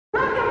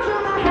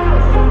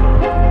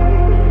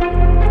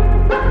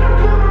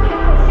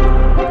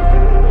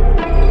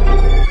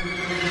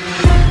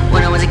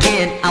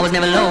was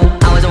never low,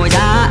 I was always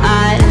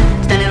high.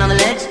 Standing on the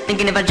ledge,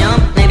 thinking if I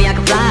jump, maybe I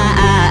could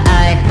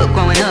fly. But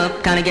growing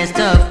up kinda gets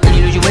tough, and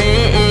you lose your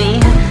way.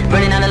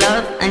 Running out of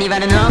love, and you've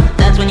had enough,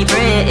 that's when you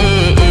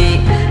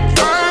pray.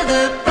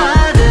 Father,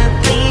 Father,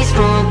 please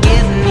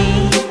forgive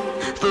me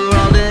for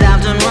all that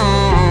I've done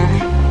wrong.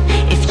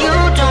 If you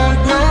don't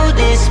know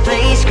this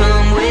place,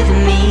 come with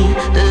me,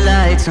 the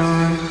lights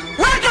on.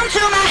 Welcome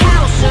to my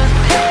house of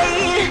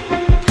pain.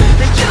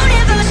 The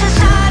universe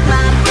inside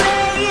my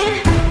brain,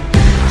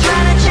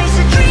 trying to chase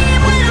a dream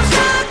when I'm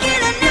stuck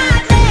in a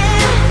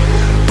nightmare.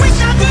 Wish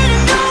I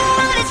didn't know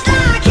what it's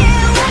like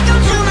here.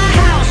 Welcome to my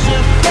house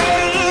of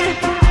pain.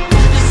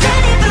 Does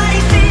anybody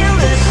feel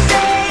the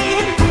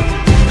same?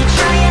 You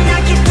try and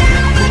knock it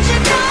down, but you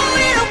know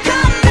it'll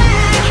come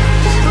back.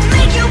 Will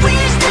make you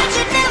wish that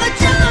you'd never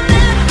done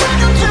that.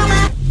 Welcome to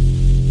my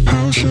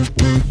house of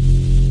pain.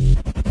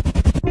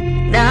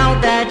 Now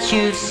that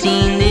you've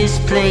seen this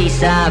place,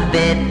 I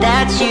bet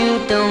that you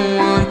don't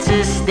want to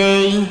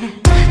stay.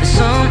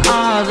 Some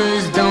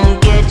others don't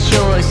get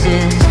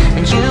choices,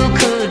 and you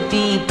could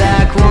be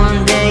back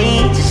one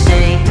day to